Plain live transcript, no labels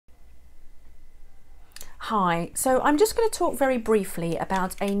Hi, so I'm just going to talk very briefly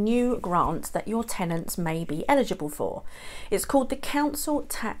about a new grant that your tenants may be eligible for. It's called the Council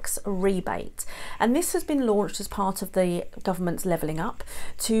Tax Rebate, and this has been launched as part of the government's levelling up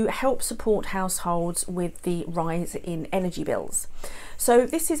to help support households with the rise in energy bills. So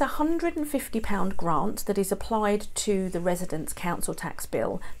this is a £150 grant that is applied to the residents' council tax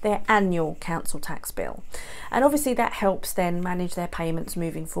bill, their annual council tax bill. And obviously that helps then manage their payments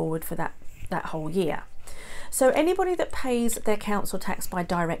moving forward for that whole year. So anybody that pays their council tax by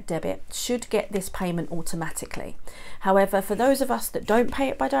direct debit should get this payment automatically. However, for those of us that don't pay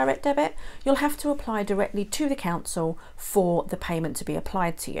it by direct debit, you'll have to apply directly to the council for the payment to be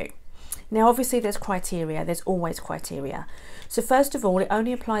applied to you. Now obviously there's criteria, there's always criteria. So first of all, it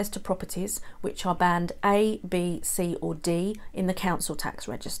only applies to properties which are band A, B, C or D in the council tax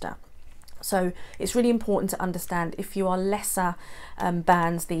register. So it's really important to understand if you are lesser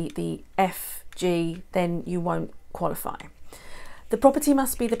bands, the F, G, then you won't qualify. The property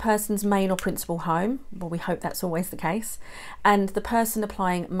must be the person's main or principal home, well we hope that's always the case, and the person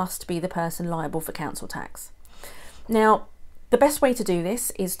applying must be the person liable for council tax. Now the best way to do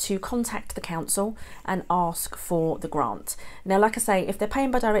this is to contact the council and ask for the grant. Now, like I say, if they're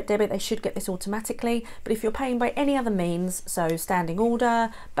paying by direct debit, they should get this automatically, but if you're paying by any other means, so standing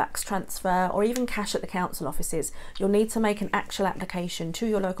order, BACS transfer, or even cash at the council offices, you'll need to make an actual application to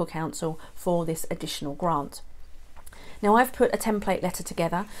your local council for this additional grant. Now I've put a template letter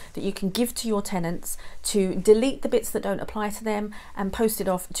together that you can give to your tenants to delete the bits that don't apply to them and post it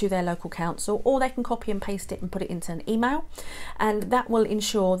off to their local council, or they can copy and paste it and put it into an email, and that will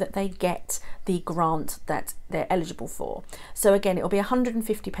ensure that they get the grant that they're eligible for. So again, it will be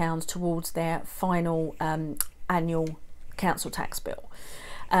 £150 towards their final annual council tax bill.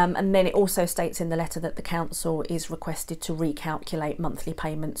 And then it also states in the letter that the council is requested to recalculate monthly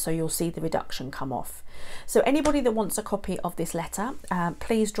payments, so you'll see the reduction come off. So anybody that wants a copy of this letter,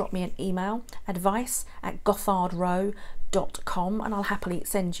 please drop me an email, advice@gothardrow.com, and I'll happily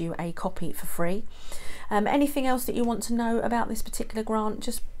send you a copy for free. Anything else that you want to know about this particular grant,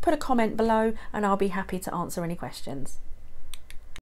 just put a comment below and I'll be happy to answer any questions.